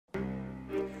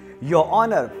Your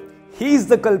Honor, he's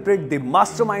the culprit, the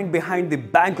mastermind behind the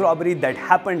bank robbery that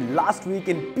happened last week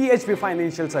in PHP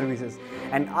Financial Services.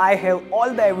 And I have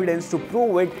all the evidence to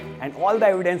prove it, and all the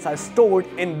evidence are stored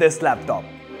in this laptop.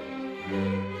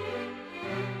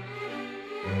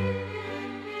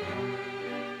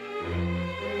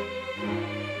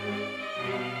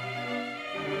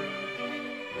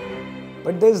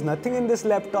 But there's nothing in this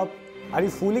laptop. Are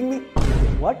you fooling me?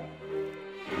 What?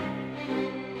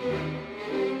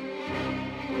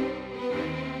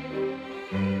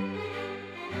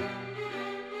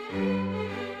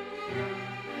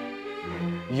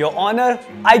 Your Honor,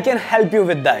 I can help you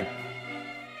with that.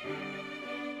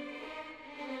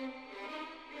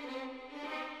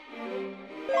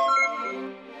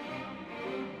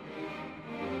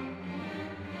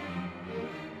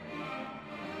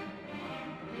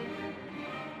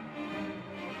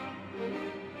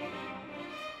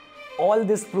 All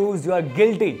this proves you are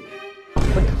guilty.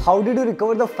 But how did you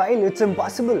recover the file? It's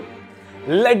impossible.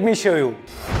 Let me show you.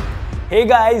 Hey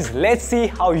guys, let's see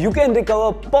how you can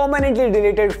recover permanently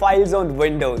deleted files on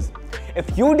Windows.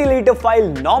 If you delete a file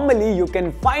normally, you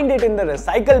can find it in the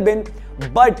recycle bin.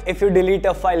 But if you delete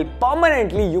a file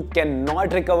permanently, you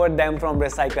cannot recover them from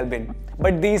recycle bin.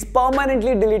 But these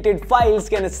permanently deleted files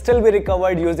can still be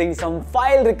recovered using some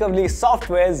file recovery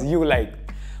softwares you like.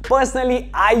 Personally,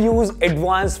 I use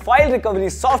advanced file recovery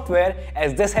software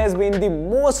as this has been the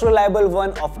most reliable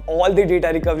one of all the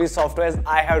data recovery softwares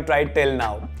I have tried till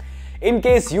now. In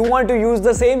case you want to use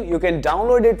the same, you can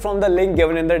download it from the link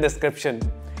given in the description.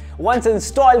 Once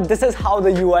installed, this is how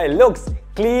the UI looks,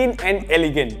 clean and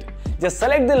elegant. Just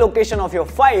select the location of your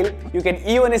file. You can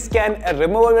even scan a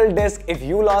removable disk if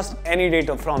you lost any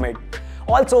data from it.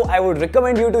 Also, I would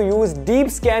recommend you to use Deep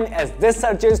Scan as this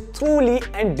searches thoroughly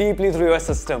and deeply through your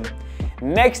system.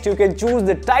 Next, you can choose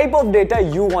the type of data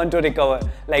you want to recover,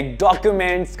 like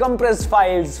documents, compressed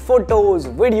files, photos,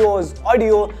 videos,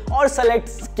 audio, or select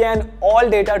Scan All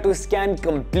Data to scan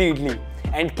completely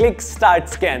and click Start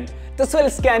Scan. This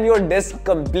will scan your disk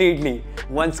completely.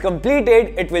 Once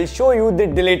completed, it will show you the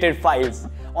deleted files.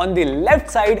 On the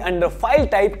left side under file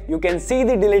type, you can see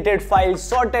the deleted files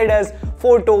sorted as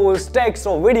photos, text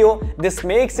or video. This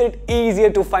makes it easier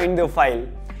to find the file.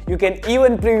 You can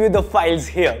even preview the files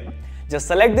here. Just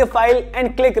select the file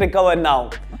and click Recover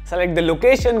Now. Select the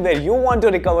location where you want to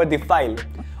recover the file.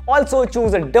 Also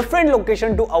choose a different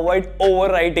location to avoid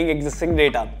overwriting existing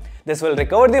data. This will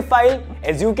recover the file.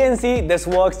 As you can see, this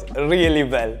works really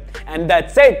well. And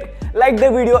that's it. Like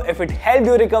the video if it helped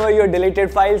you recover your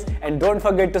deleted files, and don't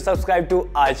forget to subscribe to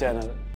our channel.